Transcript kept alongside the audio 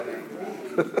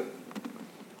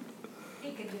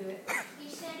He could do it. He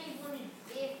said he wanted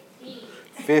 50.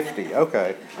 50,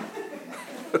 okay.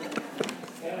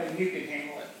 Yeah, you can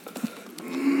handle it.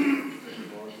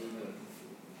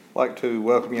 I'd like to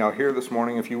welcome y'all here this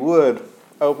morning. If you would,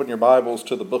 open your Bibles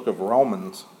to the book of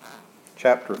Romans,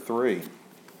 chapter 3.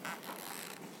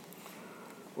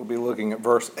 We'll be looking at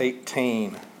verse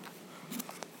 18.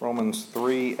 Romans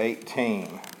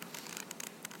 3:18.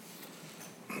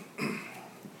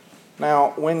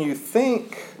 Now, when you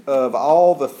think of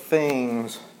all the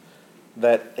things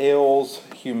that ails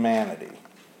humanity,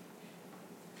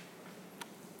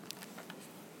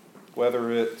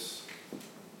 whether it's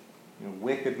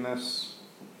wickedness,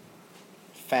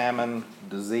 famine,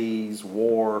 disease,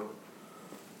 war,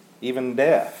 even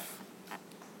death,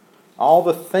 all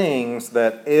the things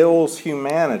that ails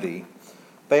humanity,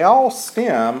 they all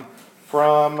stem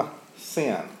from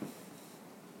sin.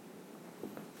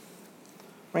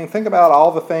 I mean, think about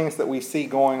all the things that we see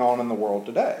going on in the world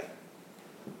today.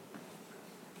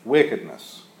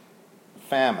 Wickedness,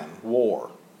 famine,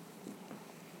 war,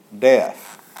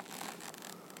 death.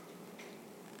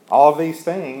 All of these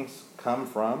things come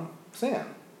from sin.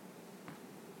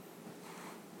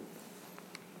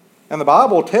 And the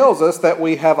Bible tells us that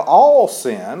we have all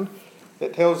sinned.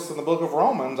 It tells us in the book of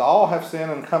Romans, all have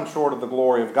sinned and come short of the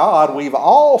glory of God. We've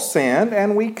all sinned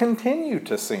and we continue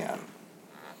to sin.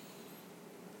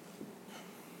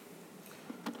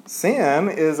 Sin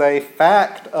is a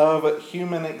fact of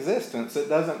human existence. It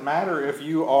doesn't matter if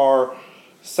you are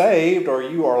saved or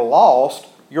you are lost,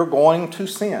 you're going to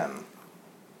sin.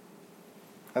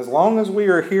 As long as we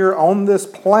are here on this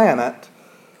planet,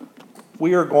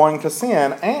 we are going to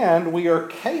sin, and we are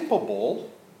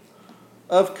capable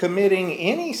of committing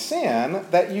any sin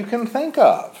that you can think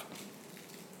of.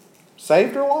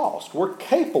 Saved or lost, we're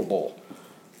capable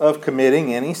of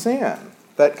committing any sin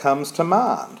that comes to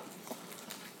mind.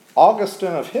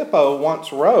 Augustine of Hippo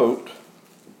once wrote,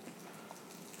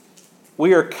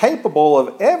 "We are capable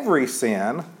of every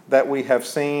sin that we have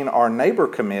seen our neighbor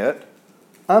commit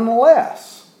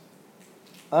unless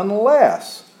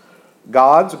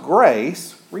God's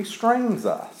grace restrains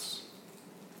us."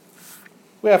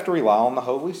 We have to rely on the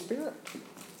Holy Spirit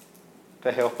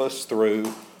to help us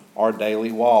through our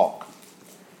daily walk.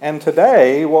 And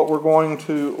today, what we're going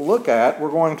to look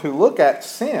at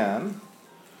sin.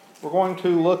 We're going to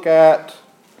look at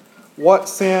what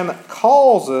sin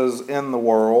causes in the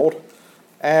world,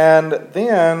 and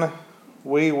then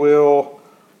we will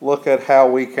look at how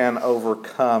we can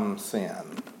overcome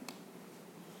sin.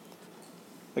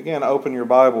 Again, open your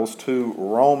Bibles to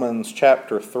Romans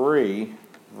chapter 3,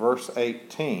 verse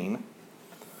 18.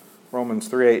 Romans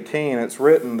 3:18, it's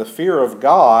written, "The fear of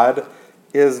God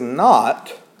is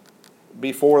not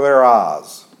before their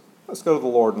eyes." Let's go to the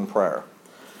Lord in prayer.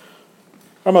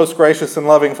 Our most gracious and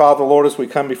loving Father, Lord, as we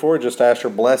come before you, just ask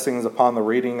your blessings upon the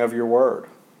reading of your word.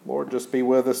 Lord, just be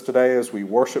with us today as we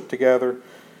worship together.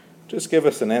 Just give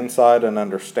us an insight and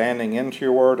understanding into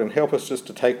your word and help us just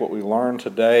to take what we learned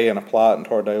today and apply it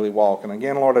into our daily walk. And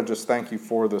again, Lord, I just thank you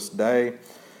for this day.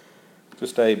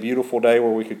 Just a beautiful day where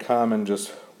we could come and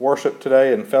just worship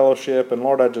today and fellowship. And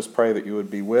Lord, I just pray that you would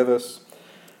be with us,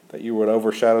 that you would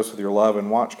overshadow us with your love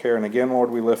and watch care. And again, Lord,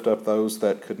 we lift up those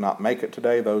that could not make it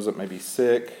today, those that may be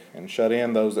sick and shut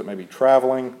in, those that may be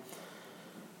traveling,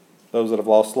 those that have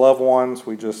lost loved ones.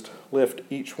 We just lift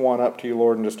each one up to you,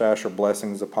 Lord, and just ask your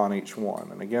blessings upon each one.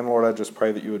 And again, Lord, I just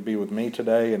pray that you would be with me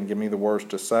today and give me the words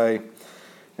to say.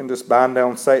 And just bind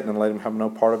down Satan and let him have no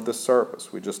part of this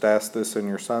service. We just ask this in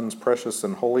your Son's precious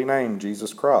and holy name,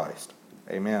 Jesus Christ.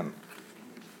 Amen.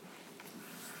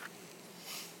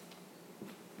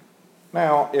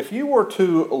 Now, if you were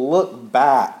to look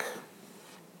back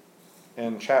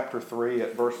in chapter 3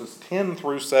 at verses 10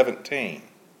 through 17,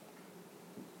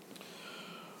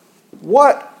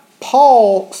 what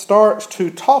Paul starts to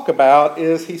talk about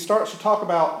is he starts to talk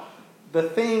about the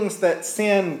things that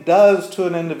sin does to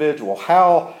an individual,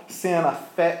 how sin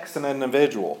affects an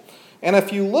individual. And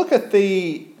if you look at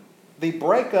the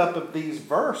breakup of these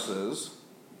verses,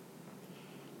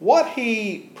 what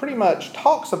he pretty much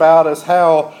talks about is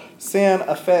how sin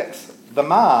affects the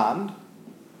mind,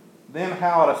 then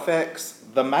how it affects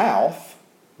the mouth,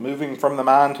 moving from the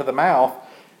mind to the mouth,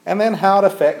 and then how it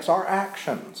affects our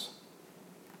actions.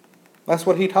 That's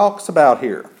what he talks about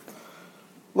here.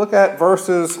 Look at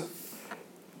verses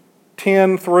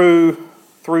 10 through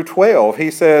 12. He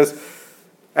says,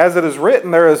 "As it is written,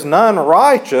 there is none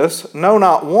righteous, no,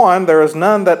 not one. There is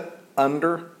none that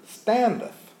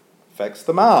understandeth." Affects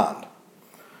the mind.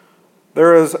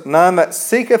 "There is none that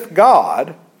seeketh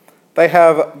God. They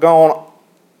have gone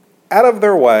out of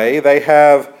their way. They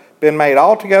have been made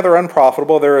altogether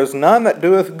unprofitable. There is none that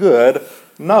doeth good,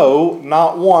 no,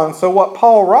 not one. So what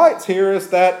Paul writes here is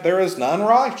that there is none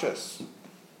righteous.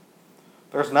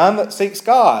 There's none that seeks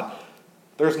God.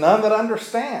 There's none that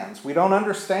understands. We don't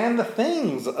understand the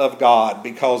things of God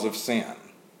because of sin.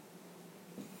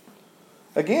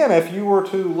 Again, if you were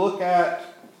to look at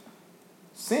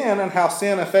sin and how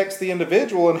sin affects the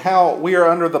individual and how we are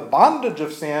under the bondage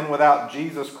of sin without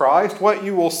Jesus Christ, what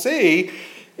you will see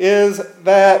is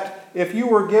that if you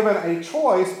were given a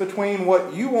choice between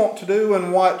what you want to do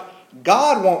and what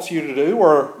God wants you to do,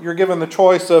 or you're given the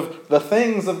choice of the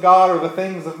things of God or the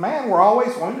things of man, we're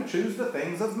always going to choose the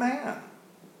things of man.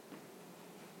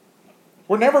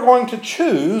 We're never going to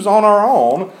choose on our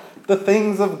own the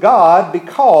things of God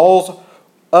because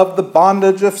of the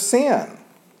bondage of sin.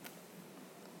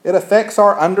 It affects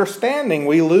our understanding.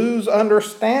 We lose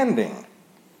understanding.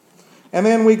 And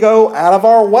then we go out of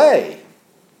our way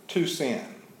to sin.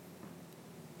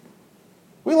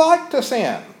 We like to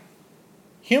sin.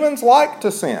 Humans like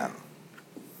to sin.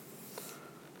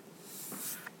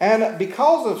 And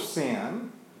because of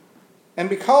sin, and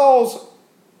because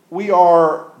we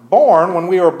are born, when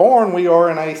we are born, we are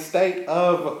in a state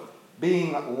of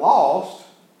being lost.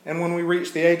 And when we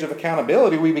reach the age of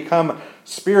accountability, we become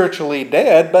spiritually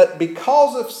dead. But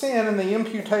because of sin and the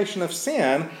imputation of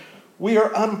sin, we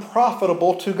are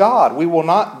unprofitable to God. We will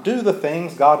not do the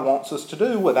things God wants us to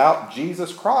do without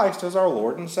Jesus Christ as our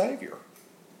Lord and Savior.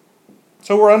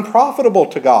 So we're unprofitable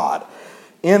to God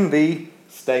in the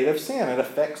state of sin. It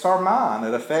affects our mind.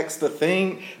 It affects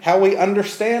how we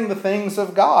understand the things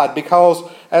of God. Because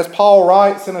as Paul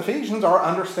writes in Ephesians, our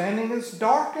understanding is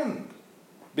darkened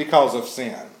because of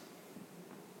sin.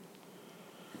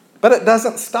 But it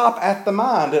doesn't stop at the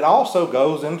mind. It also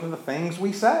goes into the things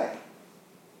we say.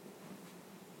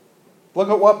 Look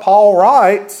at what Paul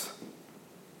writes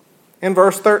in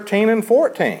verse 13 and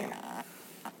 14.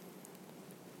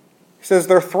 He says,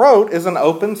 their throat is an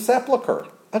open sepulchre,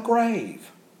 a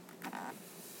grave.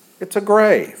 It's a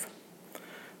grave.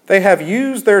 They have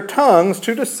used their tongues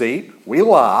to deceit. We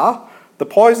lie. The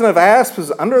poison of asps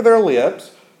is under their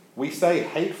lips. We say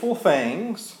hateful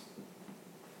things.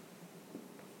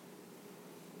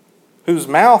 Whose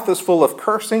mouth is full of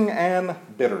cursing and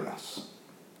bitterness.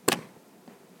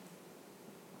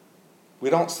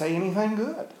 We don't say anything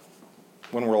good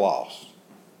when we're lost.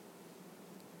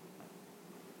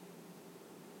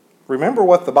 Remember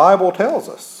what the Bible tells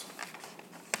us.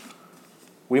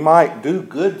 We might do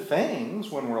good things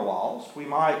when we're lost. We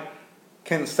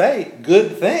can say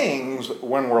good things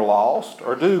when we're lost,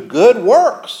 or do good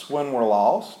works when we're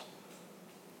lost.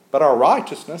 But our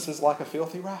righteousness is like a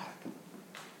filthy rag.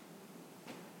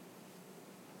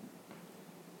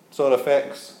 So it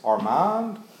affects our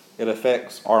mind, it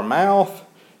affects our mouth,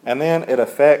 and then it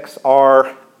affects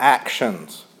our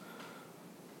actions.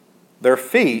 Their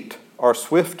feet are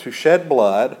swift to shed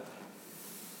blood.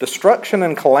 Destruction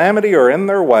and calamity are in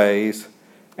their ways,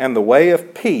 and the way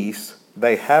of peace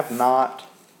they have not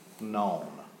known.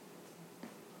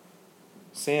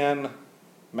 Sin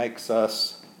makes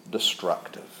us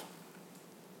destructive,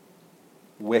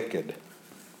 wicked,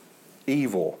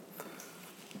 evil.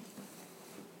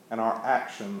 And our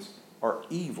actions are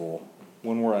evil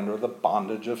when we're under the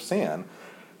bondage of sin.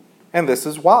 And this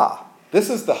is why. This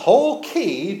is the whole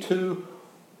key to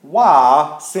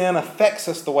why sin affects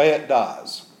us the way it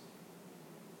does.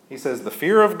 He says the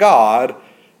fear of God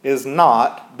is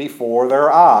not before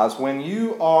their eyes. When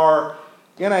you are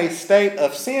in a state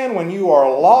of sin, when you are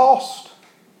lost,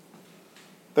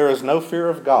 there is no fear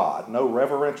of God, no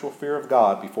reverential fear of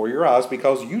God before your eyes,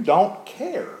 because you don't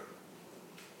care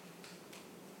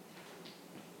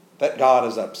that God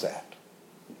is upset.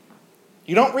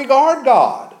 You don't regard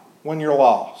God when you're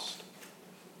lost.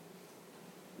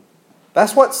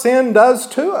 That's what sin does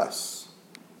to us.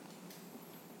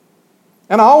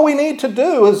 And all we need to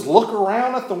do is look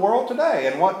around at the world today.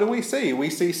 And what do we see?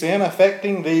 We see sin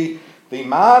affecting the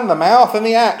mind, the mouth, and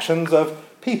the actions of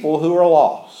people who are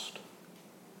lost.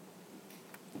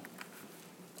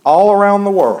 All around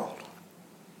the world.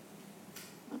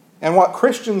 And what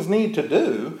Christians need to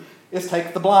do is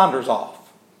take the blinders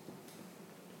off.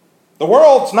 The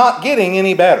world's not getting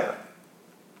any better.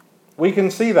 We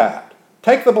can see that.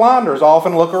 Take the blinders off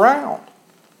and look around.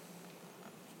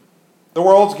 The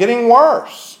world's getting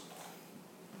worse.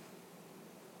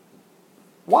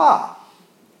 Why?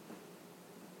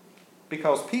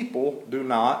 Because people do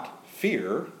not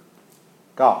fear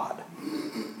God.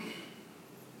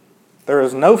 There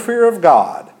is no fear of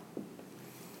God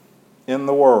in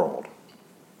the world.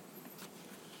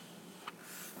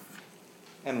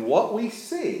 And what we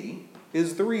see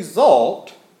is the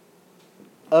result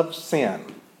of sin.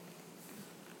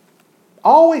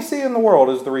 All we see in the world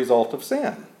is the result of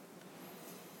sin.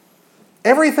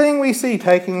 Everything we see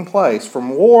taking place, from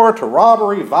war to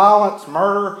robbery, violence,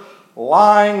 murder,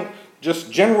 lying,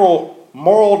 just general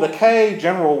moral decay,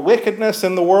 general wickedness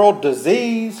in the world,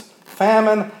 disease,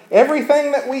 famine,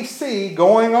 everything that we see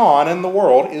going on in the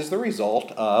world is the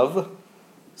result of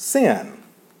sin.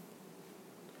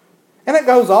 And it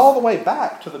goes all the way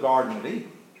back to the Garden of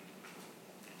Eden.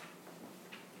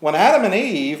 When Adam and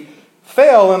Eve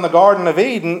fell in the Garden of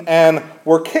Eden and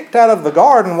were kicked out of the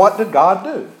garden, what did God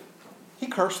do? He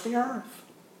cursed the earth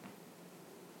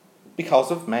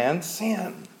because of man's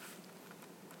sin.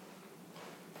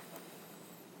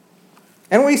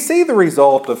 And we see the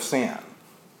result of sin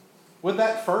with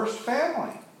that first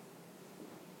family.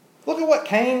 Look at what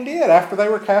Cain did after they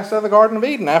were cast out of the Garden of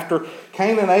Eden. After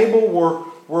Cain and Abel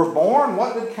were born,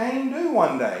 what did Cain do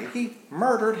one day? He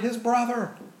murdered his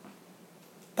brother.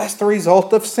 That's the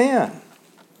result of sin.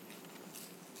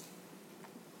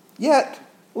 Yet,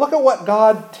 look at what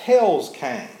God tells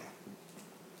Cain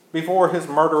before his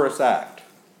murderous act.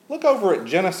 Look over at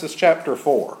Genesis chapter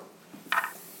 4.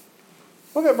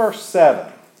 Look at verse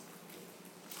 7.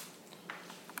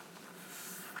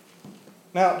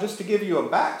 Now, just to give you a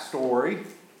backstory,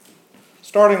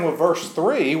 starting with verse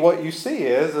 3, what you see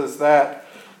is that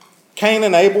Cain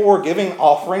and Abel were giving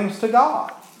offerings to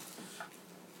God.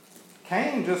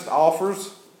 Cain just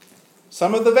offers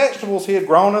some of the vegetables he had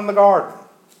grown in the garden.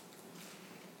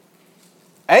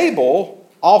 Abel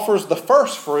offers the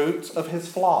first fruits of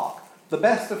his flock, the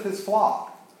best of his flock.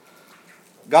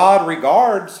 God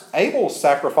regards Abel's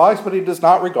sacrifice, but he does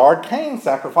not regard Cain's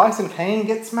sacrifice, and Cain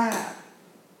gets mad.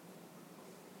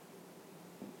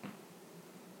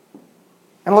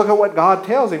 And look at what God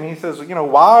tells him. He says,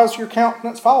 why is your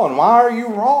countenance fallen? Why are you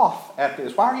wroth at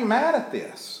this? Why are you mad at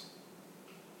this?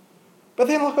 But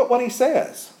then look at what he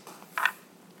says.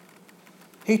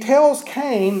 He tells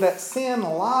Cain that sin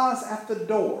lies at the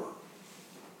door.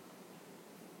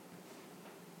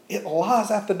 It lies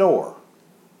at the door.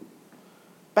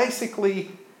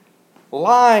 Basically,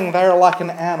 lying there like an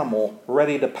animal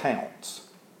ready to pounce.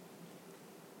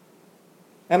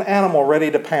 An animal ready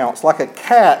to pounce, like a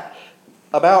cat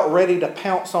about ready to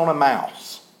pounce on a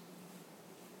mouse.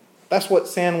 That's what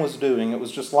sin was doing. It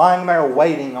was just lying there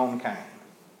waiting on Cain.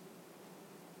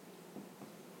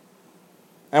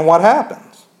 And what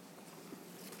happens?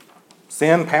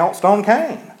 Sin pounced on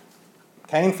Cain.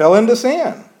 Cain fell into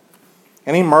sin.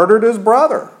 And he murdered his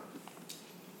brother.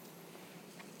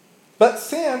 But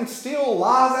sin still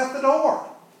lies at the door.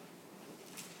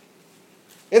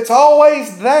 It's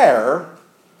always there,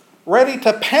 ready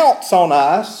to pounce on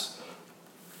us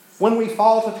when we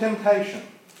fall to temptation.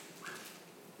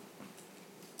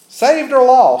 Saved or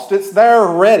lost, it's there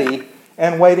ready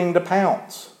and waiting to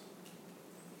pounce.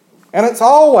 And it's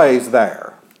always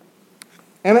there.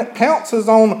 And it pounces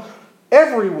on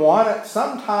everyone at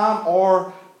some time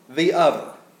or the other.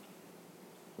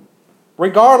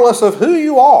 Regardless of who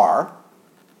you are,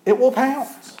 it will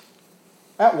pounce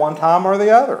at one time or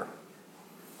the other.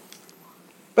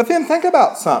 But then think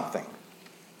about something.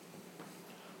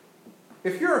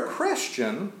 If you're a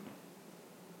Christian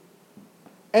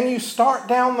and you start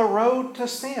down the road to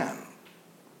sin,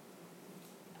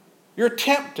 you're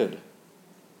tempted,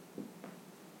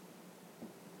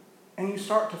 and you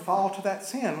start to fall to that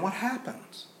sin, what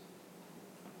happens?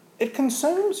 It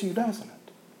consumes you, doesn't it?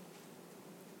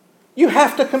 You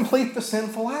have to complete the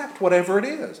sinful act, whatever it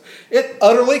is. It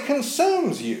utterly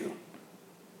consumes you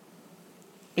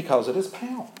because it is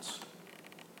pounced.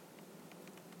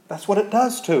 That's what it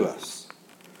does to us.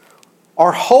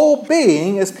 Our whole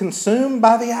being is consumed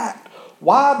by the act.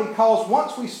 Why? Because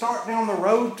once we start down the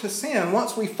road to sin,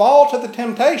 once we fall to the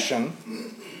temptation,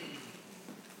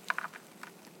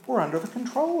 we're under the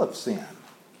control of sin.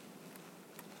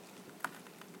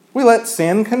 We let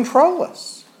sin control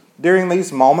us during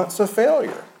these moments of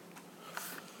failure.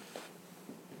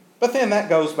 But then that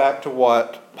goes back to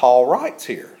what Paul writes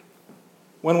here.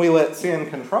 When we let sin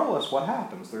control us, what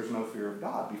happens? There's no fear of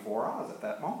God before our eyes at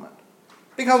that moment.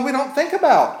 Because we don't think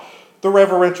about the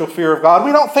reverential fear of God.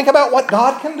 We don't think about what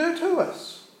God can do to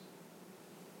us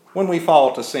when we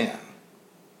fall to sin.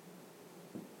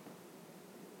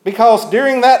 Because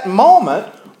during that moment,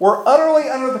 we're utterly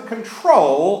under the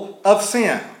control of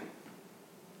sin.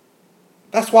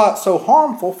 That's why it's so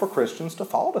harmful for Christians to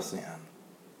fall to sin.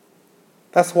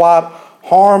 That's why it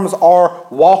harms our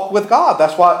walk with God.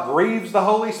 That's why it grieves the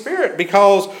Holy Spirit.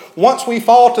 Because once we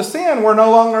fall to sin, we're no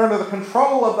longer under the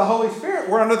control of the Holy Spirit.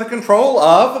 We're under the control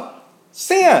of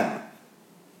sin.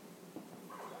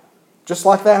 Just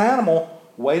like that animal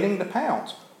waiting to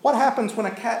pounce. What happens when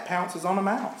a cat pounces on a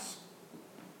mouse?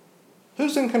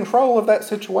 Who's in control of that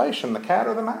situation, the cat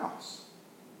or the mouse?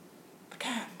 The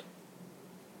cat.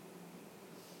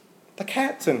 The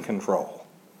cat's in control.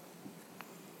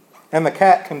 And the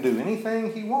cat can do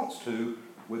anything he wants to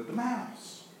with the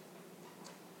mouse.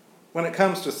 When it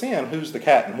comes to sin, who's the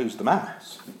cat and who's the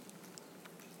mouse?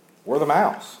 We're the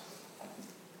mouse.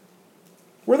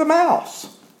 We're the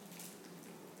mouse.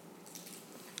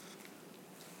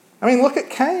 I mean, look at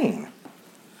Cain.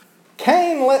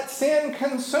 Cain let sin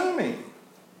consume him.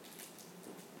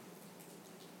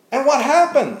 And what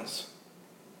happens?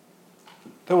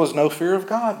 There was no fear of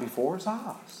God before his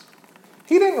eyes.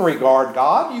 He didn't regard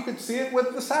God. You could see it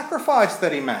with the sacrifice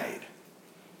that he made.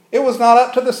 It was not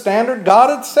up to the standard God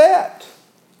had set.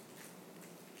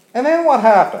 And then what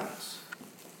happens?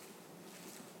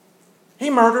 He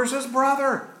murders his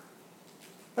brother.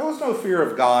 There was no fear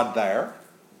of God there.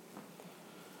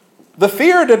 The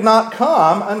fear did not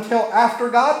come until after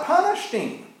God punished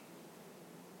him.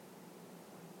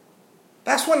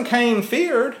 That's when Cain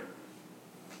feared,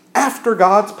 after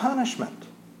God's punishment.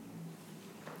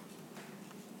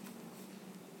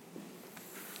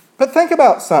 But think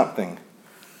about something.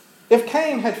 If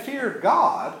Cain had feared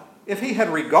God, if he had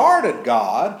regarded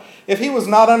God, if he was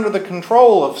not under the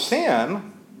control of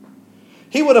sin,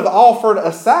 he would have offered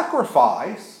a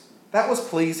sacrifice that was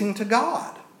pleasing to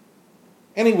God.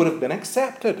 And he would have been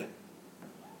accepted.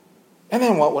 And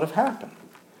then what would have happened?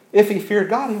 If he feared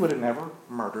God, he would have never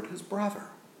murdered his brother.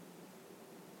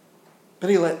 But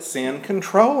he let sin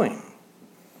control him.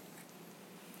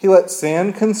 He let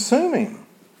sin consume him.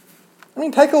 I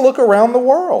mean, take a look around the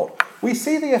world. We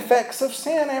see the effects of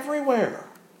sin everywhere.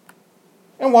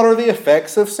 And what are the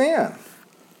effects of sin?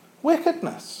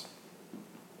 Wickedness,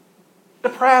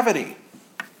 depravity,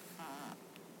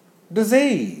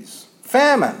 disease,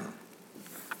 famine,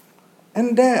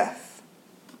 and death.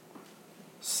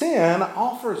 Sin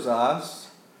offers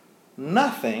us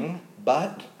nothing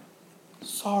but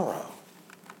sorrow.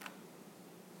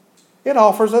 It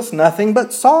offers us nothing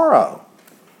but sorrow.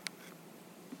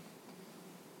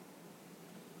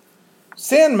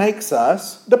 Sin makes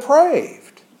us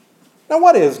depraved. Now,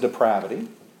 what is depravity?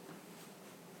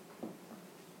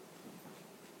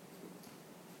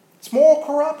 It's moral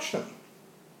corruption.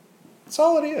 That's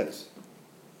all it is.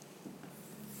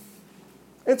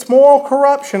 It's moral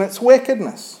corruption. It's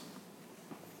wickedness.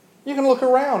 You can look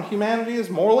around. Humanity is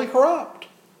morally corrupt.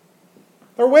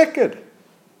 They're wicked.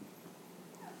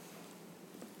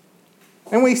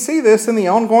 And we see this in the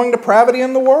ongoing depravity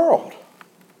in the world.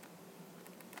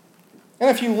 And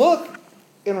if you look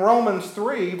in Romans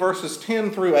 3, verses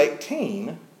 10 through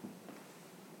 18,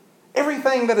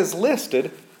 everything that is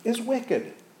listed is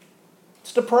wicked.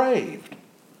 It's depraved,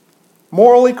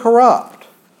 morally corrupt.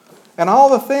 And all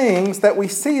the things that we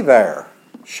see there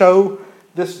show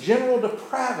this general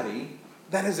depravity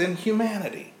that is in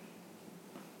humanity.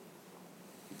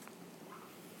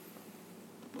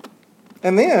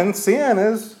 And then sin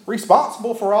is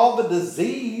responsible for all the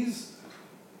disease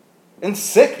and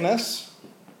sickness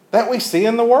that we see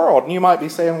in the world. And you might be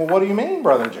saying, well, what do you mean,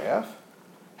 Brother Jeff?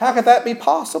 How could that be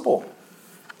possible?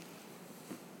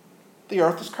 The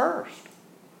earth is cursed.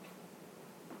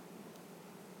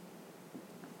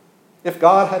 If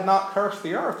God had not cursed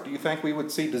the earth, do you think we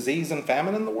would see disease and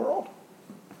famine in the world?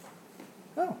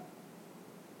 No.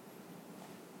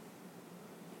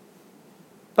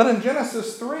 But in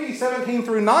Genesis 3, 17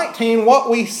 through 19,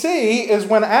 what we see is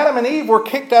when Adam and Eve were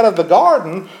kicked out of the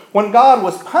garden, when God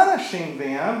was punishing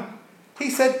them, He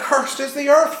said, "Cursed is the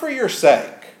earth for your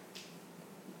sake."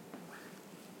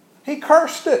 He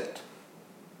cursed it.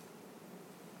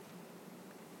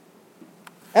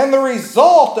 And the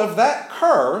result of that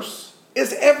curse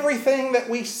is everything that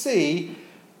we see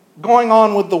going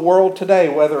on with the world today,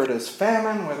 whether it is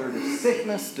famine, whether it is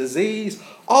sickness, disease.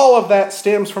 All of that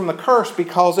stems from the curse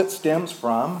because it stems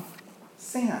from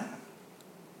sin.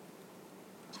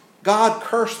 God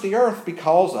cursed the earth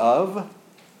because of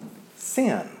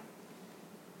sin.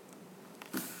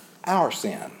 Our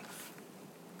sin.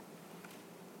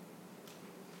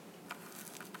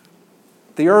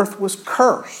 The earth was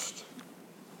cursed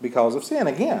because of sin.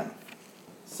 Again,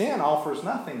 sin offers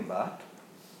nothing but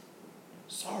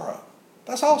sorrow.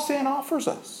 That's all sin offers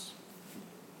us.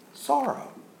 Sorrow.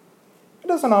 It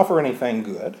doesn't offer anything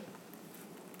good.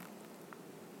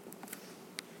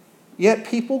 Yet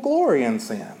people glory in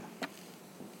sin.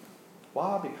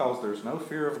 Why? Because there's no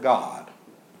fear of God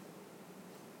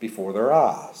before their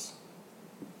eyes.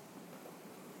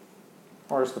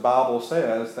 Or as the Bible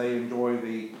says, they enjoy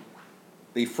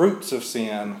the fruits of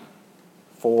sin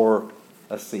for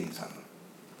a season.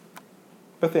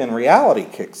 But then reality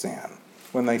kicks in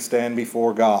when they stand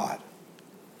before God.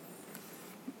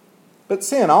 But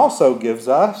sin also gives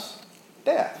us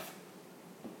death.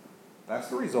 That's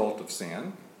the result of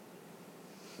sin.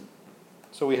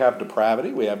 So we have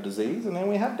depravity, we have disease, and then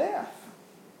we have death.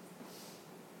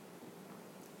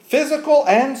 Physical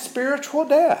and spiritual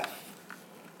death.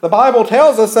 The Bible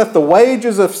tells us that the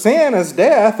wages of sin is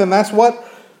death, and that's what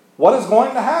is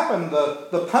going to happen.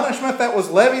 The punishment that was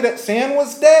levied at sin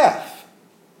was death.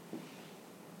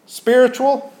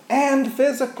 Spiritual and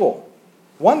physical.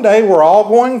 One day we're all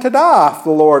going to die if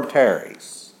the Lord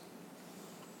tarries.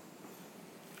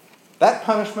 That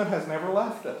punishment has never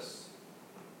left us.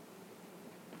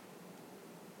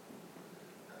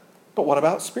 But what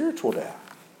about spiritual death?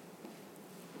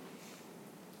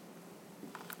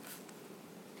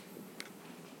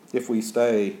 If we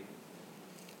stay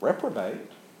reprobate,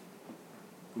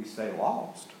 if we stay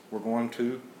lost, we're going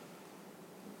to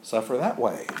suffer that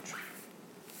wage,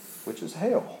 which is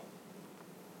hell.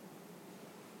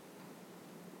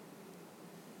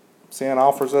 Sin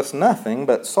offers us nothing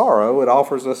but sorrow. It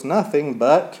offers us nothing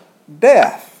but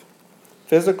death,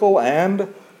 physical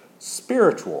and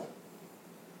spiritual.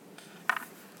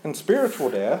 And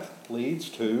spiritual death leads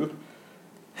to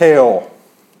hell.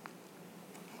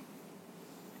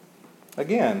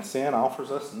 Again, sin offers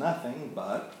us nothing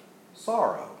but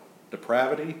sorrow,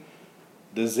 depravity,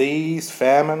 disease,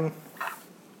 famine,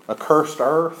 a cursed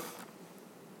earth,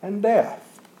 and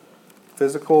death,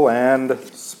 physical and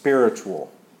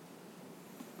spiritual.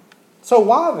 So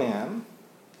why then,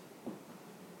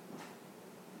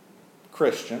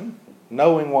 Christian,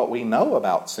 knowing what we know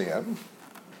about sin,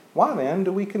 why then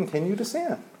do we continue to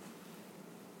sin?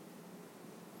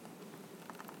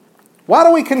 Why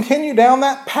do we continue down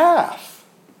that path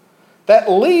that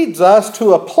leads us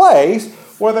to a place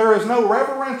where there is no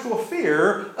reverential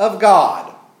fear of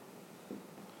God?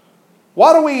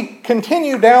 Why do we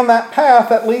continue down that path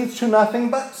that leads to nothing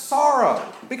but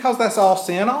sorrow? Because that's all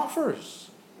sin offers.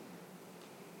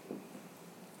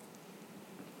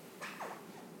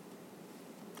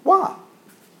 Why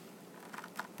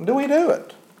do we do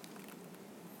it?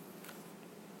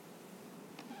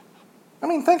 I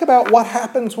mean, think about what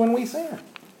happens when we sin.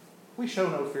 We show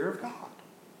no fear of God.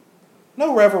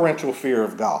 No reverential fear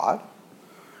of God.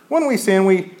 When we sin,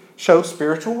 we show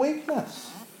spiritual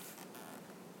weakness.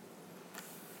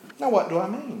 Now, what do I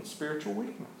mean, spiritual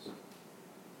weakness?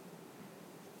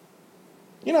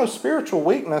 You know, spiritual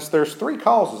weakness, there's 3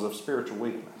 causes of spiritual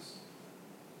weakness.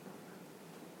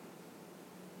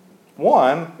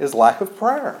 One is lack of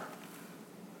prayer.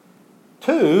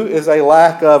 2 is a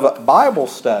lack of Bible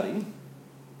study.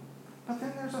 But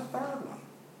then there's a third one.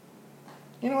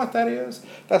 You know what that is?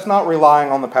 That's not relying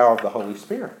on the power of the Holy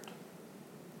Spirit.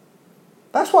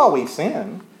 That's why we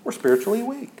sin. We're spiritually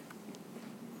weak.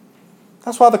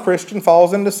 That's why the Christian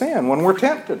falls into sin when we're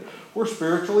tempted. We're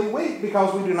spiritually weak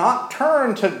because we do not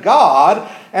turn to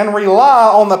God and rely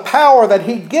on the power that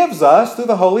He gives us through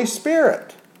the Holy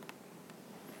Spirit.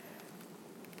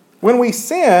 When we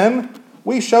sin,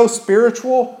 we show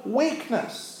spiritual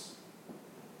weakness.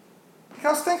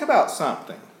 Because think about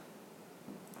something.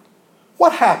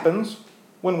 What happens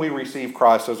when we receive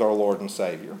Christ as our Lord and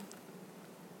Savior?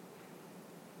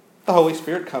 The Holy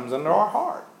Spirit comes into our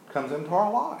heart, comes into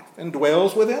our life, and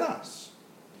dwells within us.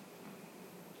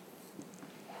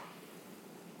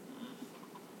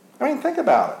 I mean, think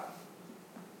about it.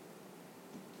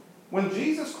 When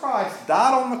Jesus Christ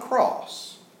died on the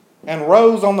cross and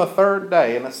rose on the 3rd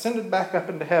day and ascended back up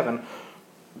into heaven,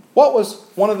 what was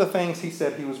one of the things He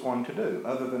said He was going to do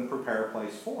other than prepare a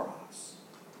place for us?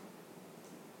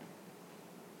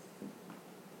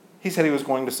 He said He was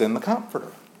going to send the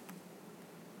Comforter.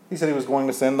 He said He was going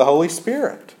to send the Holy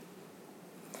Spirit.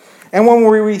 And when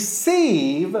we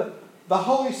receive the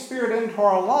Holy Spirit into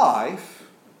our life,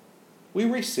 we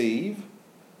receive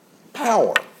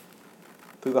power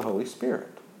through the Holy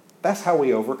Spirit. That's how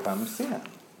we overcome sin.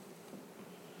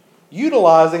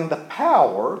 Utilizing the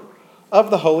power of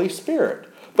the Holy Spirit.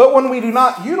 But when we do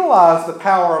not utilize the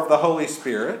power of the Holy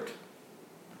Spirit,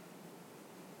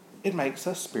 it makes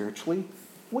us spiritually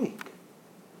weak.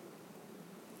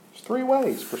 There's 3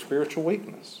 ways for spiritual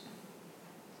weakness.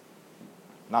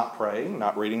 Not praying,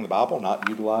 not reading the Bible, not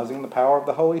utilizing the power of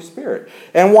the Holy Spirit.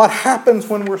 And what happens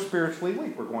when we're spiritually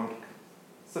weak? We're going to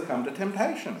succumb to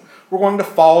temptation. We're going to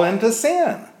fall into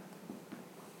sin.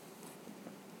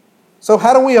 So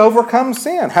how do we overcome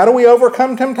sin? How do we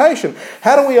overcome temptation?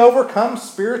 How do we overcome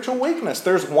spiritual weakness?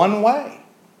 There's one way.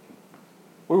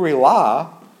 We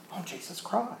rely on Jesus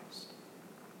Christ.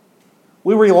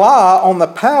 We rely on the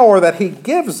power that He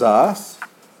gives us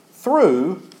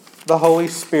through the Holy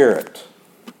Spirit.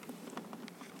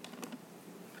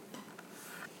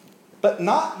 But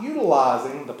not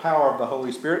utilizing the power of the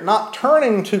Holy Spirit, not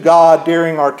turning to God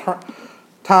during our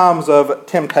times of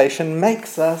temptation,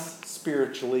 makes us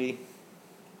spiritually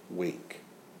weak.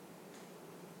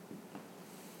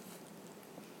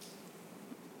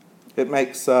 It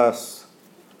makes us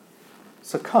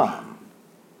succumb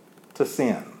to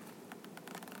sin.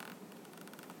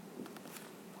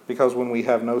 Because when we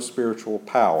have no spiritual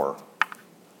power,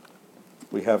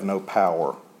 we have no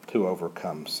power to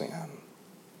overcome sin.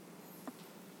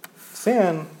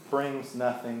 Sin brings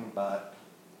nothing but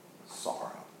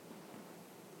sorrow.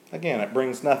 Again, it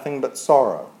brings nothing but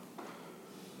sorrow.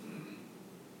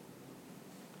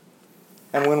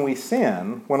 And when we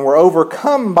sin, when we're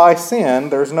overcome by sin,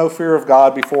 there's no fear of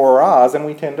God before our eyes, and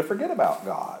we tend to forget about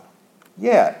God.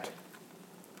 Yet,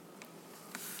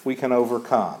 we can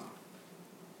overcome.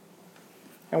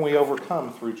 And we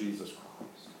overcome through Jesus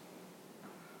Christ.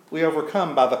 We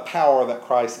overcome by the power that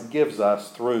Christ gives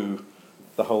us through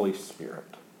the Holy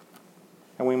Spirit.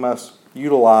 And we must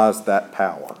utilize that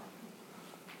power.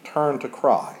 Turn to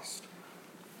Christ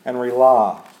and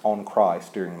rely on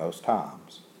Christ during those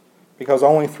times. Because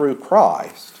only through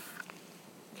Christ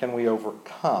can we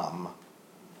overcome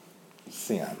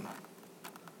sin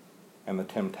and the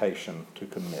temptation to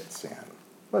commit sin.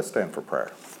 Let's stand for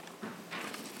prayer.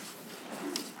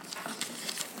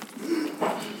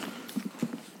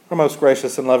 Our most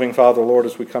gracious and loving Father, Lord,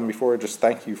 as we come before you, just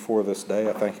thank you for this day.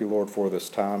 I thank you, Lord, for this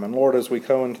time. And Lord, as we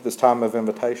go into this time of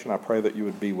invitation, I pray that you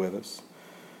would be with us.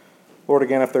 Lord,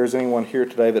 again, if there's anyone here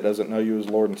today that doesn't know you as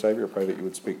Lord and Savior, I pray that you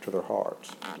would speak to their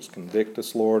hearts. Just convict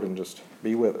us, Lord, and just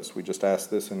be with us. We just ask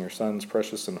this in your Son's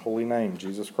precious and holy name,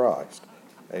 Jesus Christ.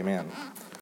 Amen.